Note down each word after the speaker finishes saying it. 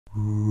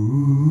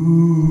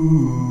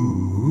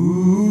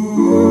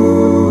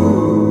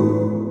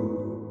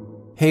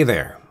Hey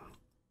there.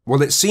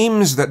 Well, it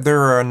seems that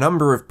there are a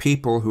number of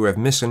people who have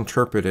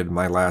misinterpreted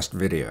my last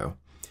video,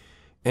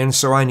 and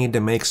so I need to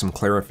make some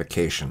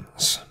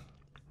clarifications.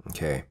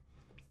 Okay.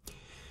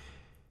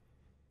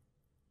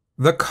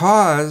 The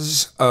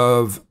cause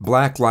of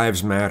Black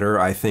Lives Matter,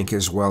 I think,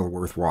 is well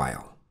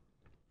worthwhile.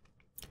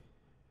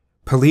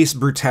 Police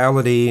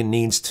brutality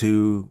needs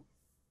to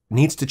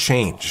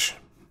change.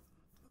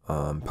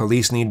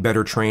 Police need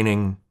better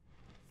training.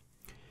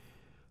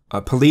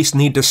 Police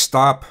need to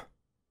stop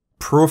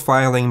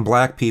profiling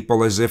black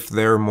people as if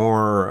they're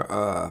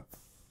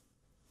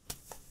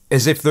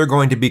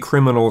going to be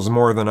criminals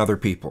more than other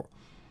people.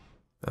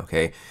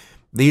 Okay?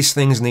 These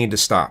things need to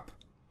stop.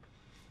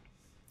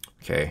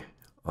 Okay?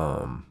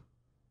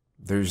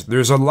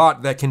 There's a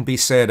lot that can be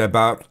said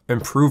about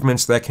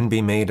improvements that can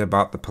be made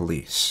about the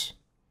police.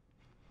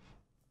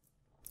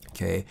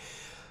 Okay?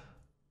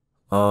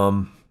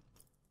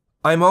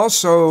 I'm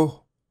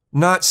also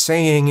not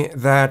saying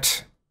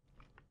that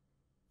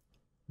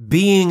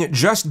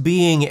just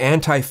being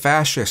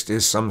anti-fascist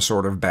is some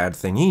sort of bad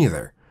thing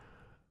either.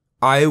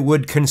 I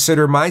would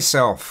consider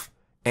myself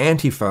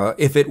Antifa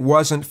if it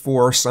wasn't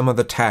for some of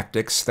the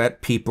tactics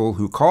that people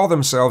who call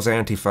themselves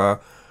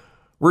Antifa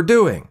were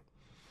doing.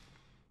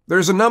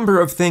 There's a number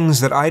of things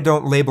that I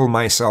don't label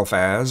myself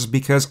as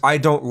because I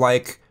don't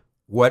like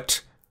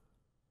what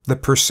the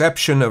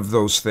perception of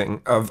those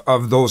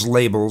those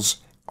labels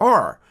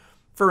are.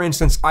 For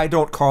instance, I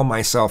don't call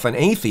myself an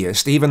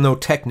atheist, even though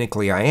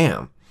technically I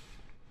am.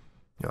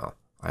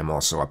 I'm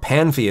also a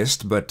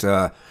pantheist, but,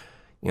 on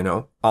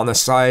the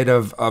side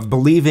of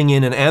believing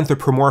in an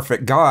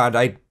anthropomorphic God,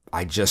 I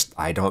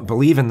don't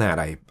believe in that.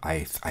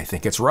 I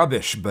think it's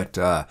rubbish, but,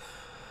 I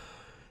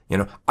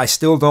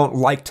still don't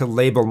like to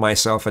label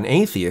myself an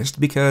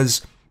atheist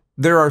because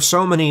there are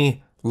so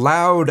many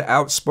loud,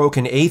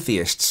 outspoken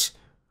atheists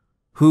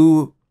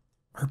who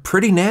are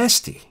pretty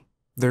nasty.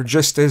 They're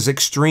just as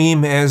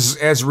extreme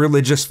as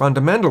religious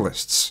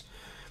fundamentalists.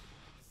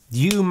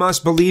 You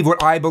must believe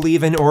what I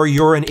believe in, or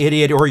you're an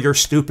idiot, or you're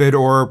stupid,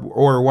 or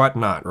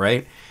whatnot,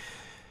 right?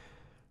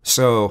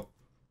 So,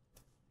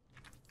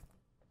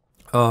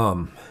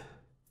 now,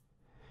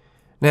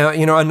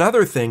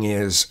 another thing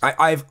is,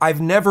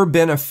 I've never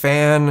been a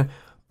fan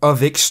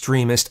of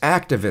extremist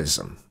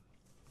activism.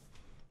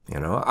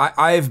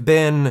 I've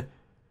been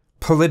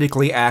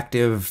politically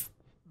active,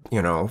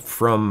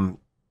 from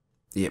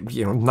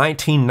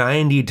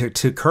 1990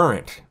 to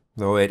current,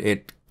 though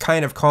it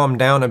kind of calmed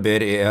down a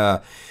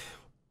bit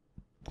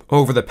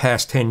over the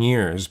past 10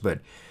 years, but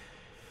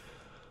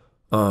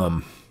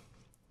I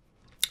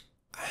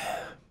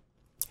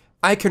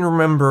can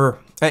remember,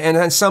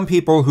 and some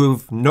people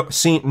who've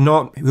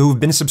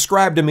been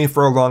subscribed to me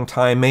for a long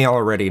time may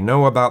already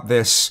know about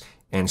this,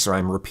 and so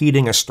I'm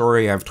repeating a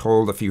story I've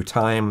told a few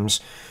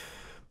times,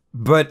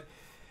 but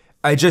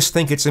I just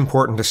think it's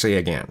important to say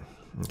again,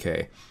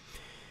 okay?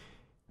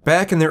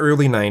 Back in the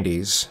early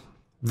 90s,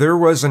 there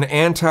was an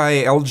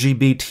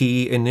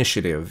anti-LGBT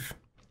initiative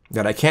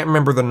that I can't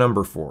remember the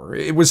number for.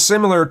 It was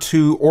similar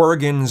to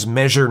Oregon's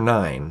Measure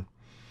 9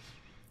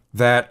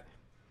 that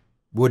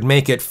would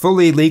make it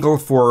fully legal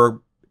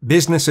for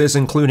businesses,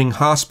 including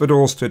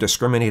hospitals, to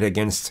discriminate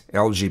against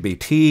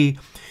LGBT.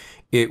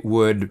 It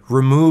would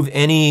remove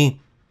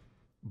any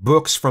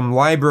books from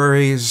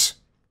libraries,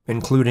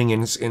 including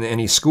in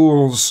any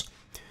schools,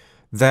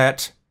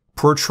 that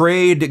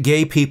portrayed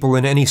gay people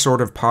in any sort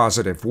of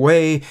positive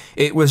way.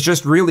 It was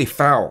just really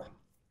foul.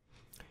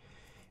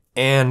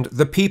 And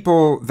the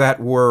people that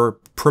were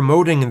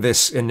promoting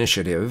this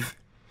initiative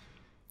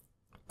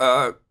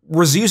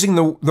was using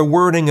the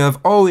wording of,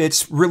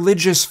 it's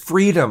religious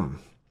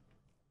freedom.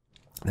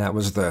 That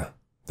was the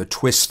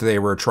twist they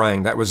were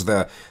trying. That was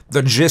the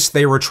gist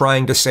they were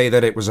trying to say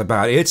that it was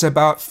about. It's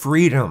about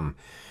freedom.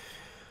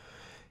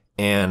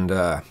 And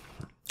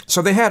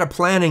so they had a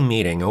planning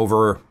meeting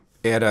over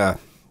at a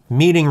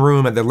meeting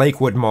room at the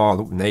Lakewood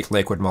Mall.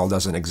 Lakewood Mall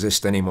doesn't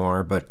exist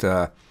anymore, but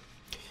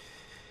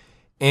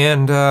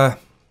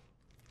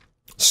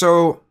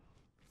so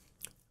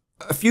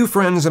a few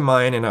friends of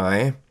mine and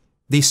I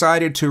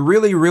decided to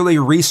really, really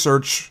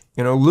research,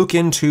 look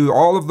into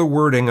all of the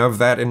wording of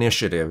that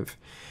initiative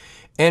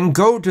and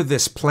go to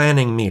this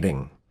planning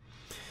meeting.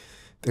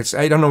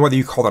 I don't know whether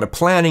you call it a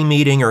planning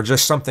meeting or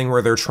just something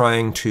where they're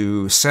trying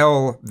to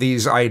sell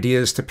these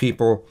ideas to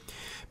people,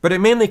 but it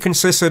mainly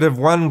consisted of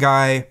one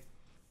guy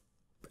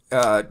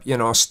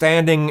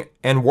standing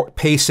and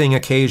pacing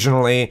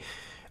occasionally,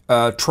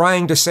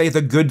 trying to say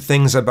the good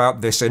things about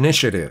this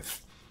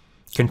initiative,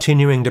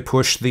 continuing to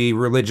push the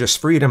religious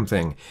freedom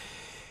thing.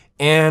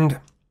 And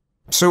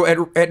so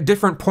at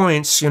different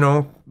points,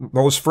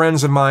 those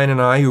friends of mine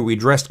and I, who we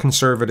dressed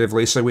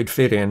conservatively so we'd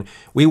fit in,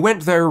 we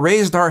went there,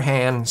 raised our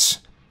hands,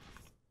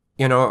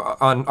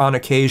 on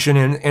occasion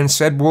and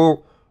said,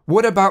 well,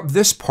 what about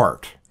this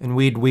part? And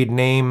we'd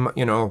name,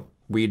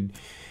 we'd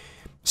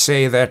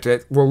say that,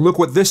 well, look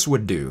what this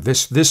would do.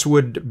 This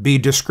would be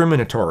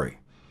discriminatory.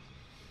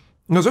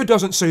 No, it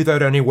doesn't say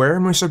that anywhere.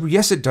 And we said, well,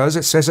 yes, it does.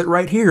 It says it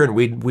right here. And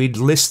we'd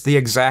list the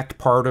exact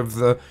part of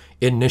the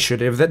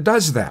initiative that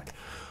does that.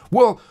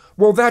 Well,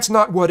 that's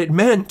not what it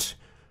meant.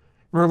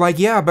 We're like,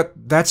 yeah, but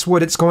that's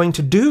what it's going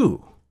to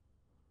do.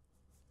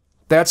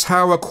 That's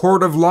how a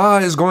court of law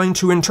is going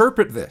to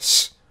interpret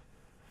this.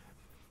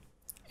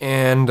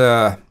 And,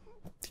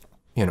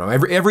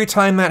 every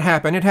time that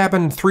happened, it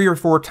happened 3 or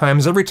 4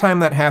 times. Every time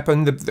that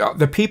happened,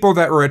 the people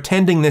that were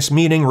attending this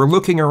meeting were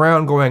looking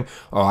around going,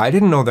 oh, I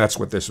didn't know that's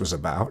what this was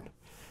about.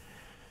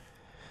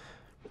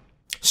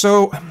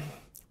 So,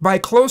 by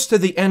close to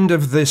the end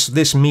of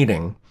this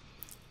meeting,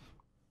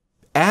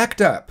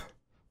 ACT UP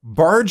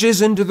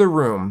barges into the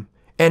room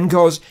and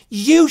goes,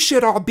 you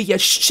should all be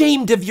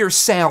ashamed of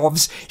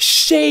yourselves.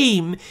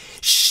 Shame,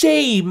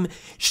 shame,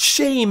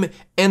 shame.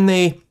 And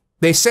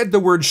they said the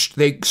word,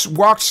 they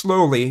walked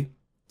slowly,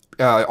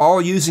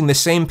 all using the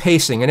same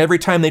pacing, and every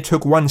time they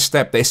took one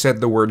step, they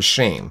said the word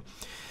shame.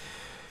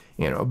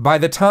 By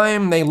the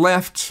time they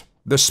left,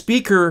 the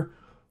speaker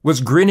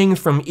was grinning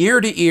from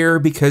ear to ear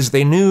because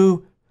they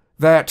knew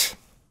that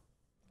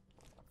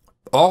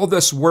all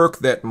this work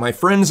that my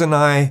friends and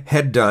I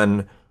had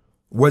done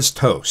was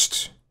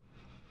toast.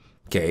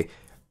 Okay,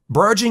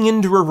 barging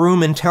into a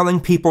room and telling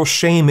people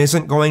shame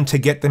isn't going to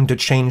get them to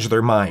change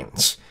their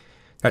minds.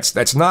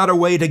 That's not a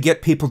way to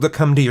get people to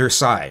come to your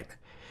side.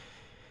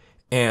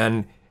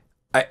 And,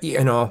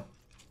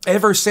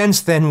 ever since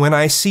then, when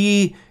I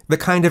see the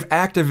kind of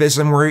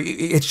activism where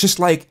it's just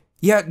like,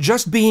 yeah,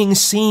 just being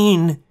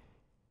seen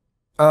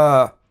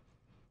if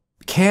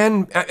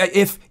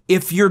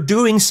you're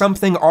doing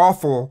something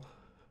awful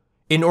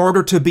in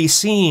order to be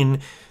seen,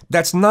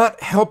 that's not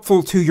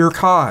helpful to your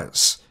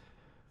cause.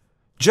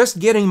 Just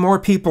getting more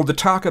people to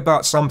talk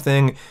about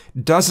something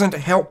doesn't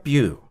help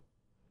you.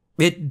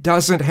 It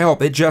doesn't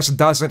help. It just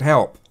doesn't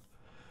help.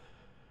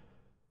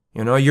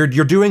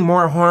 You're doing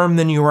more harm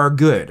than you are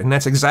good, and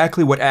that's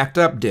exactly what ACT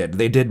UP did.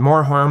 They did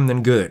more harm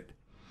than good.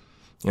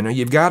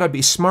 You've got to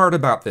be smart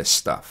about this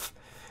stuff.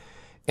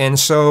 And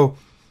so,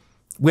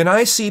 when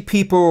I see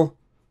people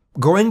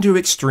going to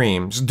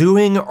extremes,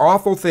 doing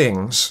awful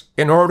things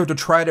in order to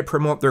try to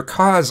promote their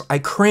cause, I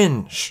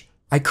cringe.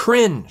 I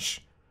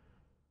cringe.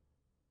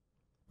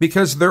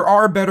 Because there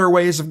are better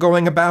ways of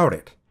going about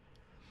it.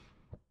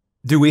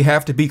 Do we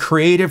have to be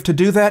creative to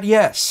do that?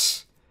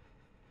 Yes.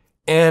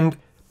 And,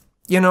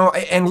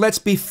 and let's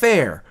be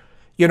fair.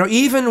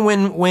 Even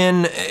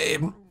when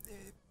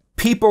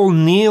people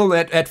kneel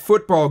at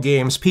football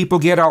games, people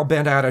get all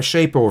bent out of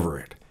shape over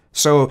it.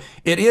 So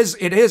it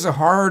is a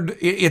hard,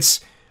 it's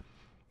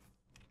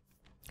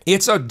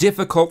a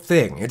difficult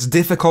thing. It's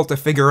difficult to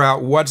figure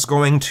out what's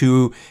going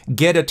to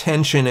get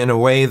attention in a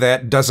way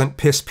that doesn't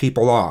piss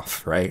people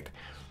off, right?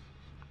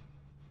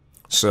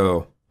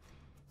 So,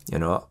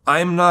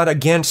 I'm not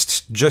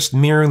against just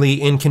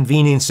merely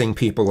inconveniencing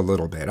people a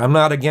little bit. I'm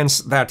not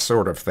against that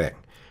sort of thing.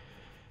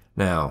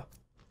 Now,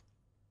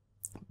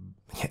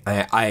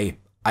 I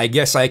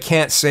guess I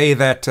can't say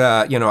that,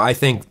 I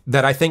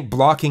think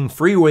blocking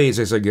freeways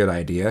is a good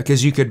idea,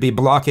 because you could be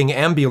blocking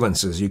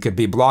ambulances. You could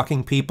be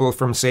blocking people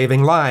from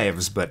saving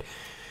lives, but,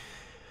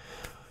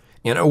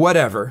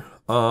 whatever.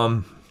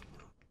 But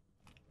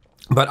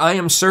I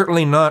am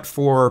certainly not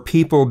for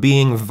people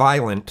being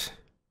violent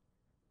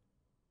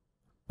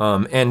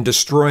and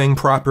destroying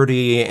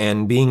property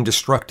and being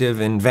destructive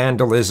and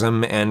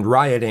vandalism and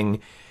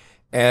rioting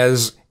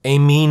as a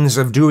means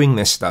of doing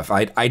this stuff.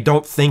 I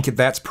don't think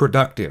that's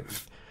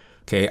productive.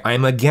 Okay,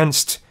 I'm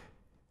against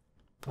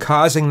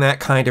causing that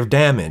kind of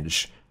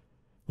damage,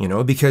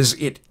 because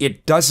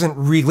it doesn't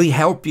really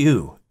help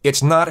you.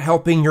 It's not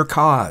helping your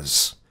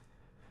cause.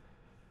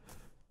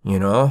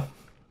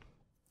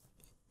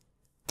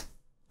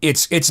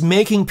 It's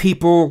making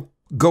people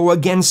go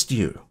against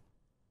you.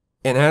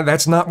 And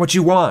that's not what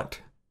you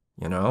want,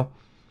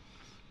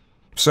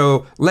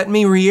 So let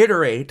me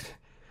reiterate,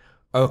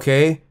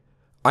 okay?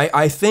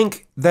 I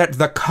think that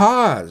the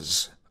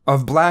cause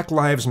of Black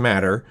Lives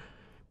Matter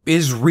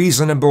is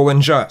reasonable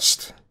and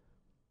just.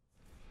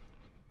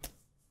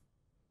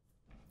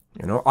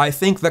 I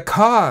think the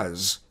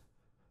cause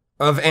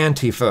of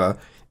Antifa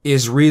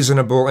is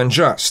reasonable and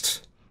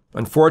just.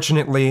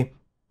 Unfortunately,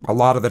 a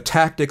lot of the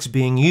tactics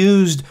being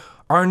used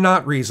are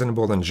not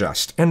reasonable and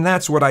just, and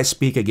that's what I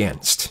speak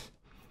against.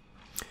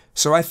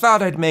 So I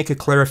thought I'd make a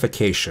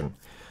clarification.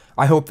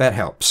 I hope that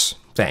helps.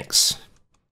 Thanks.